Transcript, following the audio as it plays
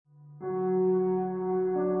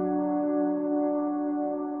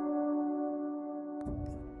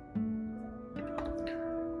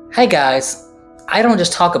Hey guys, I don't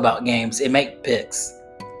just talk about games and make picks.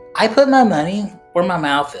 I put my money where my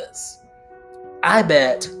mouth is. I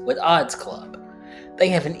bet with Odds Club. They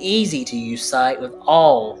have an easy to use site with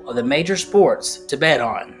all of the major sports to bet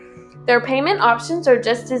on. Their payment options are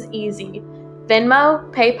just as easy.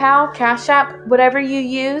 Venmo, PayPal, Cash App, whatever you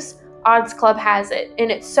use, Odds Club has it,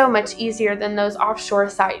 and it's so much easier than those offshore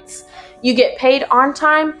sites. You get paid on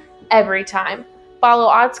time, every time. Follow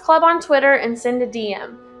Odds Club on Twitter and send a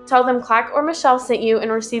DM. Tell them Clack or Michelle sent you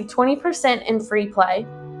and receive 20% in free play.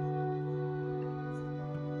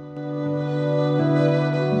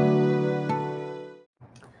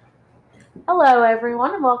 Hello,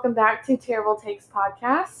 everyone, and welcome back to Terrible Takes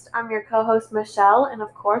Podcast. I'm your co-host, Michelle, and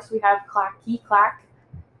of course, we have Clacky Clack.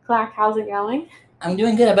 Clack, how's it going? I'm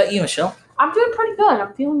doing good. How about you, Michelle? I'm doing pretty good.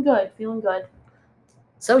 I'm feeling good.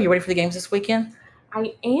 So, you ready for the games this weekend?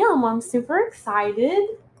 I am. I'm super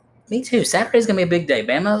excited. Me too. Saturday's going to be a big day.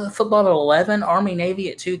 Bama football at 11, Army Navy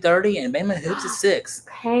at 2:30, and Bama hoops at 6.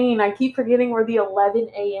 Pain. I keep forgetting we're the 11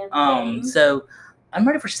 a.m. game. So I'm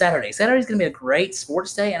ready for Saturday. Saturday's going to be a great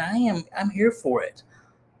sports day, and I'm here for it.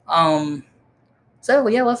 So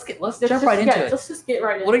yeah, let's jump right into it. Let's just get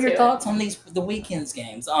right into it. What are your thoughts on the weekend's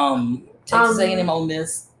games? Texas A&M Ole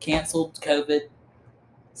Miss canceled COVID,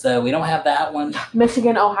 so we don't have that one.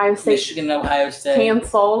 Michigan, Ohio State.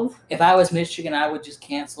 Canceled. If I was Michigan, I would just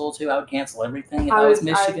cancel too. I would cancel everything. If I was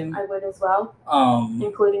Michigan, I would as well.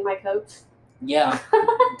 Including my coach. Yeah,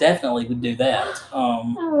 definitely would do that.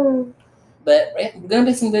 But going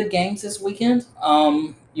to be some good games this weekend.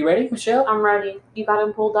 You ready, Michelle? I'm ready. You got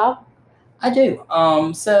them pulled up? I do.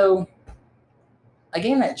 So a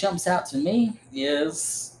game that jumps out to me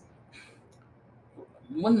is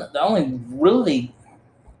the only really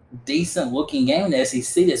decent looking game in the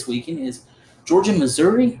SEC this weekend is Georgia,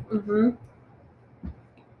 Missouri. Mm-hmm.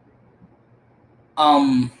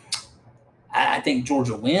 I think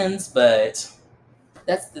Georgia wins, but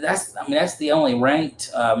that's the only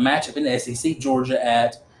ranked matchup in the SEC. Georgia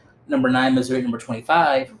at number 9, Missouri at number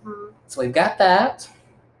 25. Mm-hmm. So we've got that.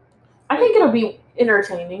 I think it'll be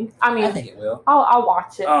entertaining. I think it will. I'll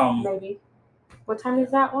watch it. Maybe. What time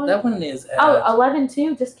is that one? That one is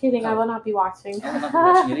 11-2. Just kidding. I will not be watching. I will not be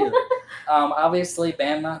watching it either. Obviously,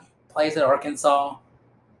 Bama plays at Arkansas.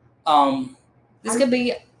 This could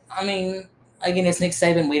be. Again, it's Nick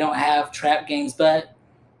Saban. We don't have trap games, but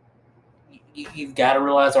you've got to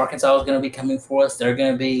realize Arkansas is going to be coming for us. They're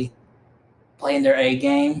going to be playing their A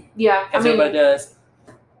game. Yeah, as everybody does.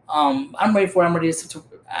 I'm ready for it. I'm ready to.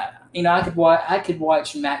 I could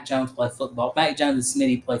watch Mac Jones play football. Mac Jones and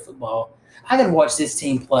Smitty play football. I could watch this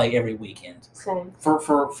team play every weekend. Same. For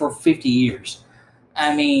 50 years.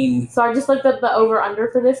 So I just looked up the over/under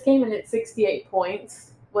for this game, and it's 68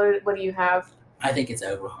 points. What do you have? I think it's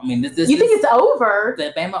over. You think it's over?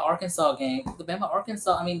 The Bama-Arkansas game.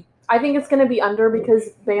 I think it's going to be under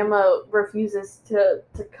because Bama refuses to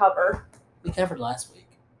cover. We covered last week.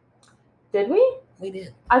 Did we? We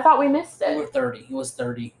did. I thought we missed it. We were 30. It was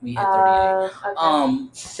 30. We had 38. Okay.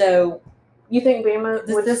 So you think Bama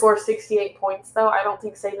would score 68 points, though? I don't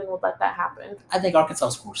think Saban would let that happen. I think Arkansas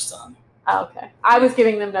scores some. Oh, okay. I was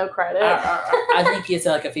giving them no credit. I think it's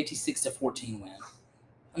like a 56-14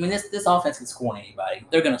 win. This offense can score on anybody.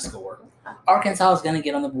 They're going to score. Arkansas is going to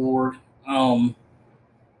get on the board.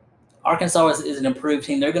 Arkansas is an improved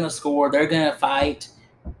team. They're going to score. They're going to fight.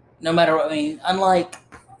 No matter what. Unlike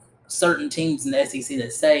certain teams in the SEC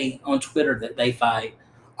that say on Twitter that they fight,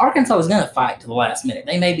 Arkansas is going to fight to the last minute.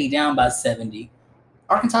 They may be down by 70.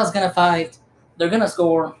 Arkansas is going to fight. They're going to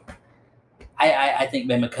score. I think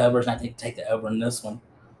Bama covers, and I think take the over in this one.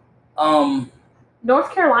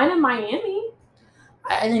 North Carolina, Miami.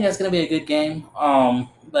 I think that's going to be a good game.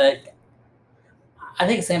 But I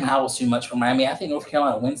think Sam Howell's too much for Miami. I think North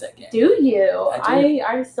Carolina wins that game. Do you?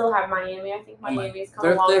 I still have Miami. I think Miami's come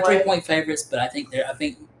a long way. They're 3-point favorites, but I think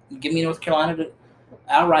give me North Carolina to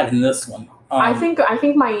outright in this one. I think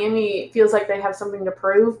Miami feels like they have something to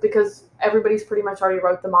prove because everybody's pretty much already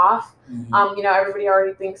wrote them off. Mm-hmm. Everybody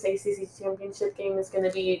already thinks ACC championship game is going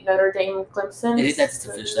to be Notre Dame and Clemson. That's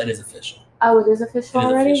official. That is official. Oh, it is official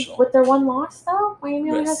already? Official. With their one loss, though?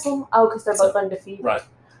 Miami only has one? Oh, because they're both undefeated. Right.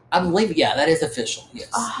 I believe, that is official.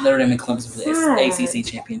 Yes. Notre Dame and Clemson for the ACC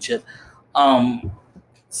championship.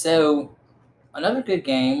 So another good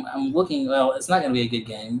game. I'm looking. Well, it's not going to be a good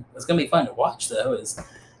game. It's going to be fun to watch, though.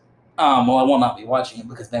 I will not be watching it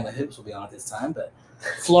because Bama Hoops will be on at this time. But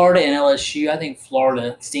Florida and LSU, I think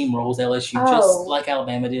Florida steamrolls LSU just like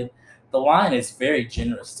Alabama did. The line is very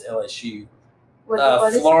generous to LSU.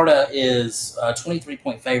 Florida is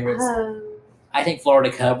 23-point favorites. I think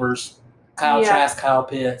Florida covers. Kyle Trask, Kyle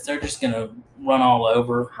Pitts. They're just going to run all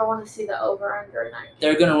over. I want to see the over-under in that.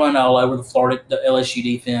 They're going to run all over the LSU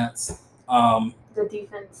defense. The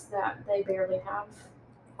defense that they barely have.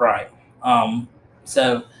 Right.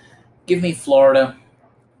 So give me Florida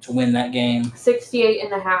to win that game.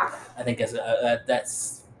 68.5. I think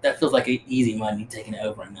that feels like an easy money taking it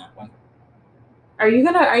over in that one. Are you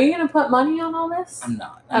gonna put money on all this? I'm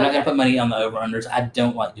not. I'm not gonna put money on the over-unders. I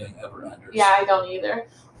don't like doing over-unders. Yeah, I don't either.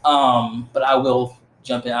 But I will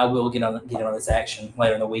jump in. I will get on this action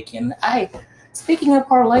later in the weekend. Speaking of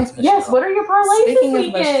parlays, Michelle. Yes, what are your parlays this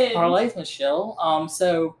weekend? Speaking of parlays, Michelle.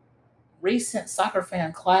 So recent soccer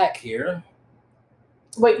fan Clack here.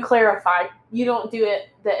 Wait, clarify. You don't do it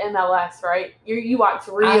the MLS, right? You watch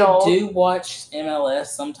real. I do watch MLS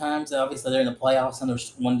sometimes. Obviously, they're in the playoffs, and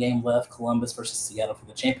there's one game left: Columbus versus Seattle for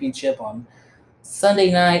the championship on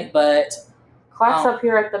Sunday night. But Class up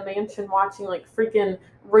here at the mansion watching like freaking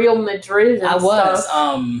Real Madrid and stuff.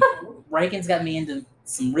 I was. Reagan's got me into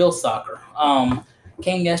some real soccer.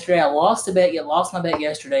 Came yesterday. I lost my bet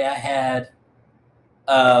yesterday. I had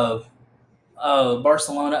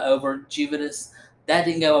Barcelona over Juventus. That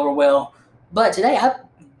didn't go over well. But today I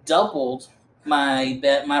doubled my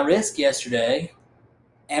risk yesterday,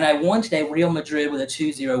 and I won today. Real Madrid with a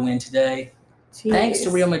 2-0 win today. Jeez. Thanks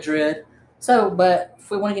to Real Madrid. So, but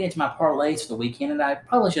if we want to get into my parlays for the weekend, and I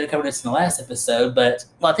probably should have covered this in the last episode, but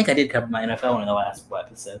I think I did cover my NFL one in the last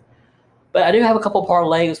episode. But I do have a couple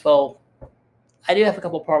parlays. Well, I do have a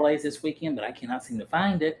couple parlays this weekend, but I cannot seem to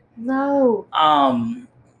find it. No.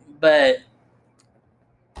 But.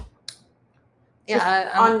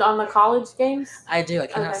 Yeah, on the college games? I do. I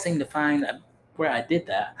cannot seem to find where I did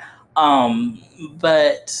that.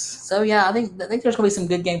 But so yeah, I think there's gonna be some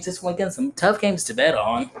good games this weekend, some tough games to bet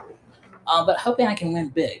on. But hoping I can win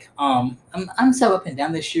big. I'm so up and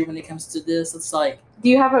down this year when it comes to this. It's like, do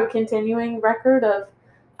you have a continuing record of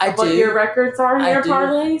what your records are in your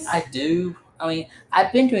parlays? I do. I mean,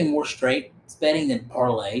 I've been doing more straight betting than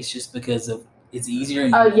parlays just because of it's easier.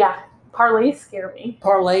 Yeah, parlays scare me.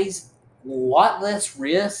 Parlays. A lot less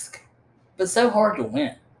risk, but so hard to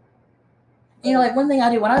win. You know, like one thing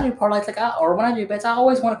I do when I do parlays, or when I do bets, I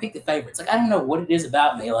always want to pick the favorites. Like I don't know what it is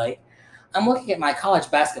about me. Like I'm looking at my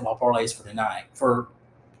college basketball parlays for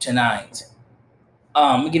tonight.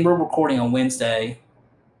 Again, we're recording on Wednesday,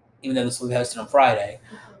 even though this will be hosted on Friday.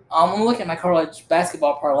 I'm looking at my college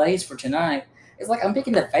basketball parlays for tonight. It's like I'm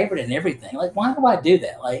picking the favorite in everything. Like why do I do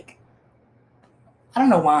that? Like I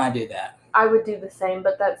don't know why I do that. I would do the same,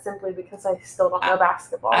 but that's simply because I still don't know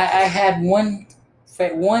basketball. I had one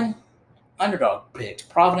underdog picked,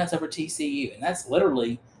 Providence over TCU, and that's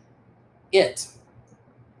literally it.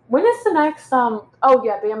 When is the next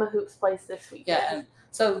Bama Hoops plays this week? Yeah, and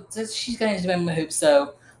so she's going into Bama Hoops.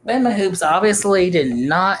 So Bama Hoops obviously did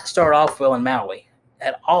not start off well in Maui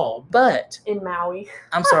at all, but in Maui.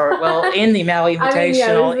 I'm sorry. Well, in the Maui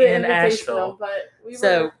Invitational in Asheville.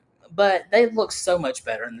 But they looked so much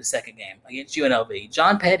better in the second game against UNLV.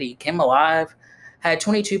 John Petty came alive, had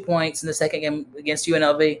 22 points in the second game against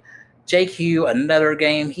UNLV. JQ, another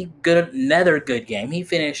good game. He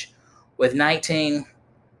finished with 19.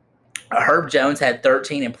 Herb Jones had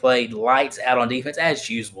 13 and played lights out on defense, as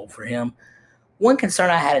usual for him. One concern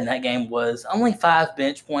I had in that game was only 5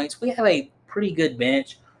 bench points. We have a pretty good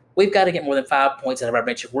bench. We've got to get more than 5 points out of our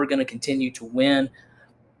bench if we're going to continue to win,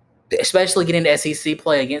 especially getting to SEC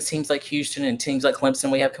play against teams like Houston and teams like Clemson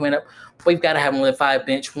we have coming up. We've got to have more than 5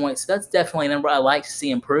 bench points. So that's definitely a number I like to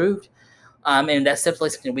see improved. And that's definitely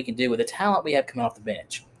something we can do with the talent we have coming off the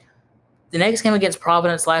bench. The next game against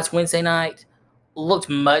Providence last Wednesday night looked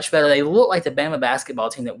much better. They looked like the Bama basketball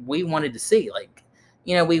team that we wanted to see. Like,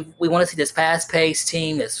 you know, we want to see this fast-paced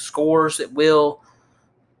team that scores at will.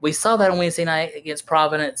 We saw that on Wednesday night against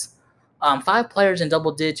Providence. 5 players in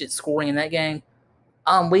double digits scoring in that game.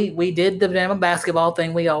 We did the Bama basketball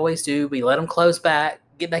thing we always do. We let them close back,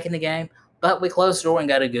 get back in the game, but we closed the door and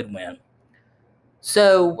got a good win.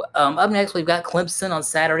 So up next, we've got Clemson on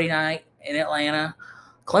Saturday night in Atlanta.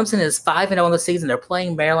 Clemson is 5-0 in the season. They're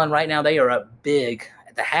playing Maryland right now. They are up big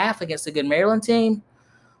at the half against a good Maryland team.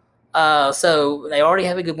 So they already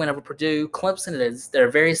have a good win over Purdue. Clemson they're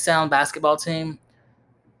a very sound basketball team.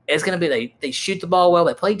 It's going to be they shoot the ball well.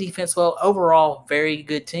 They play defense well. Overall, very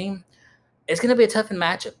good team. It's going to be a tough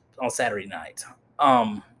matchup on Saturday night.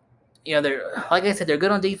 They're like I said, they're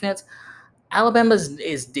good on defense. Alabama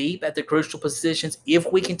is deep at the crucial positions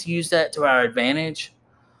if we can use that to our advantage.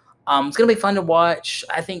 It's going to be fun to watch.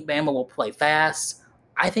 I think Bama will play fast.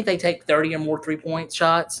 I think they take 30 or more 3-point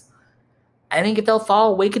shots. I think if they'll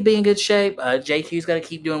fall, we could be in good shape. JQ's got to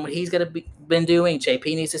keep doing what he's been doing. JP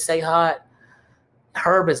needs to stay hot.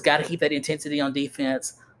 Herb has got to keep that intensity on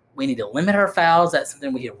defense. We need to limit our fouls. That's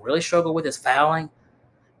something we really struggle with is fouling.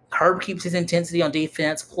 Herb keeps his intensity on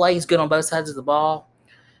defense, plays good on both sides of the ball.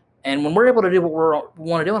 And when we're able to do what we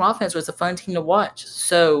want to do on offense, it's a fun team to watch.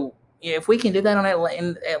 So if we can do that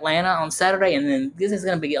in Atlanta on Saturday, and then this is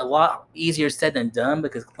going to be a lot easier said than done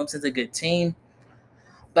because Clemson's a good team.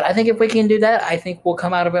 But I think if we can do that, I think we'll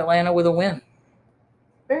come out of Atlanta with a win.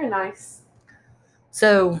 Very nice.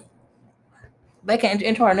 So back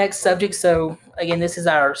into our next subject. So again, this is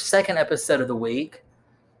our second episode of the week.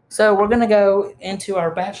 So we're going to go into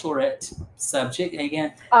our Bachelorette subject.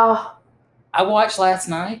 Again, I watched last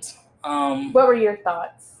night. What were your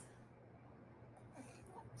thoughts?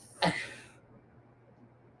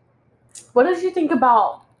 What did you think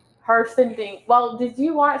about her sending? Well, did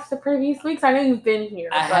you watch the previous weeks? I know you've been here.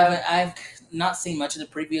 I haven't. I've not seen much of the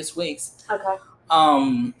previous weeks. Okay.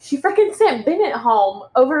 She freaking sent Bennett home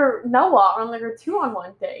over Noah on like a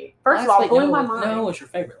 2-on-1 date. First of all, blew my mind. Noah was your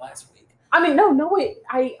favorite last week. I mean,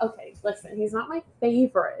 okay, listen, he's not my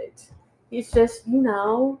favorite. He's just,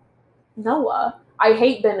 Noah. I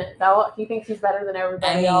hate Bennett, though. He thinks he's better than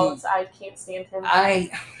everybody else. I can't stand him. I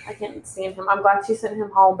can't stand him. I'm glad she sent him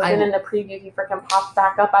home, but then in the preview, he freaking popped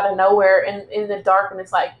back up out of nowhere in the dark, and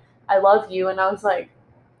it's like, I love you. And I was like,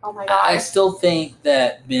 oh my God. I still think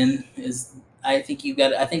that Ben is, I think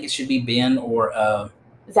it should be Ben or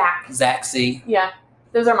Zach. Zach C. Yeah,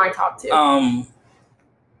 those are my top two.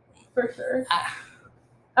 For sure.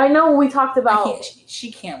 I know we talked about. She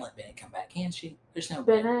can't let Bennett come back, can she? There's no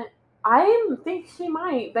Bennett. I think she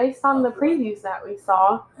might, based on the previews that we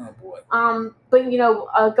saw. Oh boy. But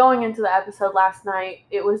going into the episode last night,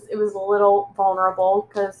 it was a little vulnerable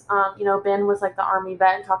because Ben was like the Army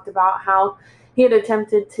vet and talked about how he had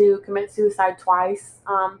attempted to commit suicide twice.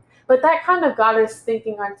 But that kind of got us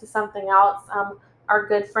thinking onto something else. Our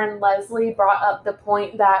good friend Leslie brought up the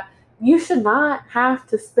point that you should not have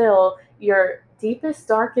to spill your deepest,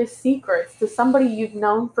 darkest secrets to somebody you've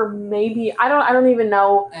known for maybe, I don't even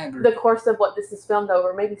know the course of what this is filmed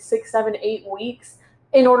over, maybe 6, 7, 8 weeks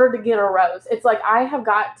in order to get a rose. It's like I have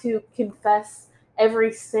got to confess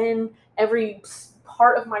every sin, every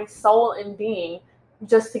part of my soul and being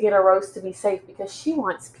just to get a rose to be safe because she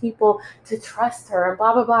wants people to trust her and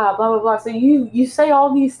blah, blah, blah, blah, blah, blah. So you say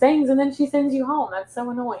all these things and then she sends you home. That's so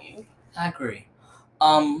annoying. I agree.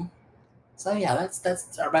 So yeah,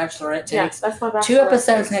 that's our Bachelorette takes. Yeah, that's my Bachelorette 2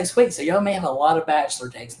 episodes next week, so y'all may have a lot of Bachelor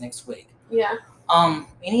takes next week. Yeah.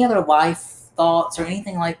 Any other life thoughts or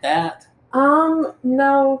anything like that?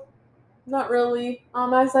 No, not really.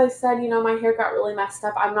 As I said, my hair got really messed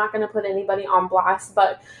up. I'm not gonna put anybody on blast,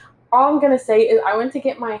 but all I'm gonna say is I went to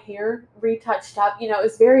get my hair retouched up.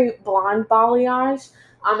 It's very blonde balayage.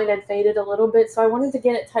 It had faded a little bit, so I wanted to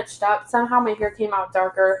get it touched up. Somehow my hair came out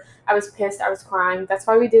darker. I was pissed. I was crying. That's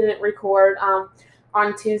why we didn't record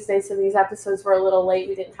on Tuesday, so these episodes were a little late.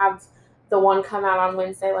 We didn't have the one come out on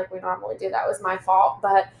Wednesday like we normally do. That was my fault.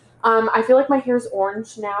 But I feel like my hair's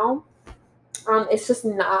orange now. It's just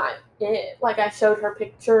not it. Like, I showed her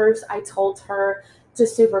pictures. I told her,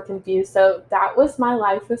 just super confused. So that was my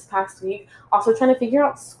life this past week. Also trying to figure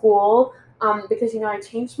out school. Because, I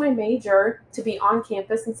changed my major to be on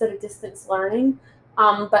campus instead of distance learning.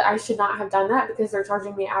 But I should not have done that because they're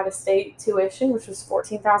charging me out-of-state tuition, which was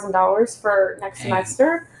 $14,000 for next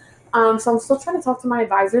semester. So I'm still trying to talk to my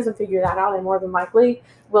advisors and figure that out. I more than likely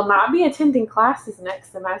will not be attending classes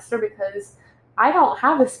next semester because I don't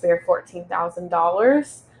have a spare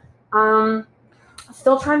 $14,000.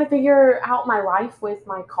 Still trying to figure out my life with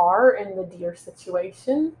my car and the deer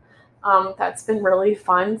situation. That's been really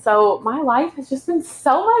fun. So my life has just been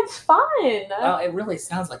so much fun. Well, it really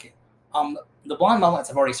sounds like it. The blonde moments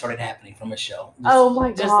have already started happening from Michelle. Oh my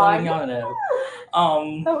God. Just letting y'all know.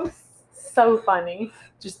 That was so funny.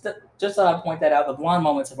 Just thought I'd point that out. The blonde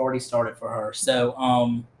moments have already started for her.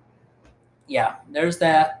 So, yeah, there's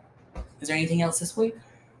that. Is there anything else this week?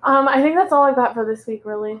 I think that's all I got for this week,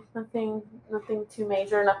 really. Nothing too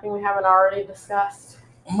major. Nothing we haven't already discussed.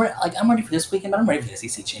 I'm ready for this weekend, but I'm ready for the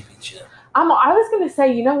SEC championship. I was going to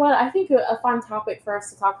say, you know what? I think a fun topic for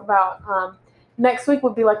us to talk about next week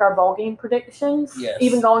would be like our bowl game predictions. Yes.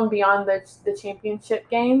 Even going beyond the championship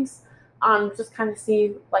games. Just kind of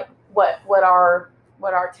see like what our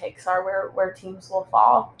takes are, where teams will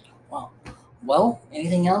fall. Well,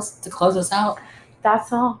 anything else to close us out?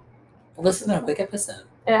 That's all. Well, this has been a quick episode.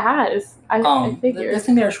 It has. I figured. This is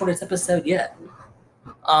going to be our shortest episode yet.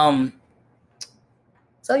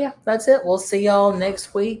 So, yeah, that's it. We'll see y'all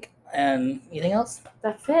next week. And anything else?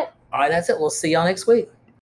 That's it. All right, that's it. We'll see y'all next week.